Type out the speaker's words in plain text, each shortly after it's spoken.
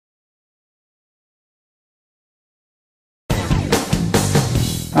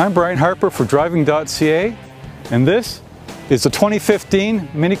I'm Brian Harper for driving.ca, and this is the 2015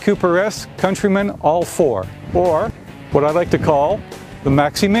 Mini Cooper S Countryman All4, or what I like to call the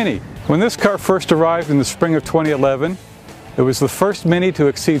Maxi Mini. When this car first arrived in the spring of 2011, it was the first Mini to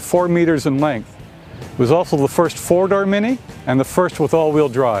exceed 4 meters in length. It was also the first four-door Mini and the first with all-wheel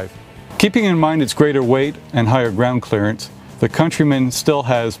drive. Keeping in mind its greater weight and higher ground clearance, the Countryman still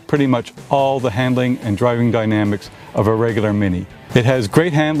has pretty much all the handling and driving dynamics of a regular Mini. It has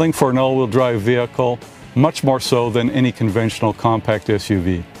great handling for an all-wheel drive vehicle, much more so than any conventional compact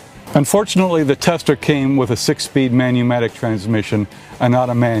SUV. Unfortunately, the Tester came with a 6-speed manumatic transmission and not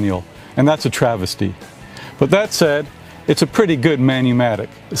a manual, and that's a travesty. But that said, it's a pretty good manumatic,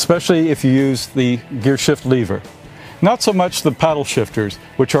 especially if you use the gear shift lever. Not so much the paddle shifters,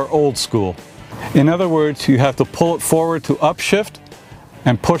 which are old school. In other words, you have to pull it forward to upshift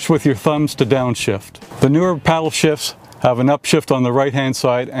and push with your thumbs to downshift. The newer paddle shifts have an upshift on the right-hand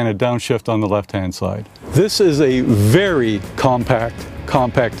side and a downshift on the left-hand side. This is a very compact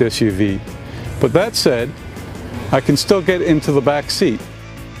SUV. But that said, I can still get into the back seat.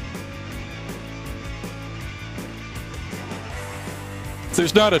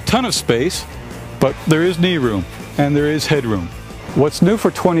 There's not a ton of space, but there is knee room and there is headroom. What's new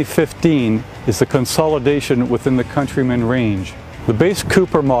for 2015 is the consolidation within the Countryman range. The base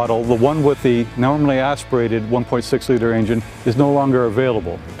Cooper model, the one with the normally aspirated 1.6-liter engine, is no longer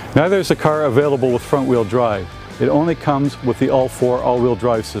available. Neither is the car available with front-wheel drive. It only comes with the All4 all-wheel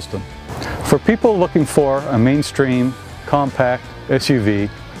drive system. For people looking for a mainstream, compact SUV,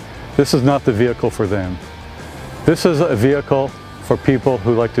 this is not the vehicle for them. This is a vehicle for people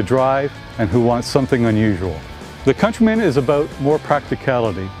who like to drive and who want something unusual. The Countryman is about more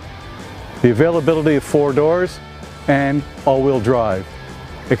practicality, the availability of 4 doors, and all-wheel drive,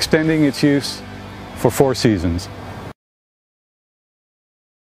 extending its use for 4 seasons.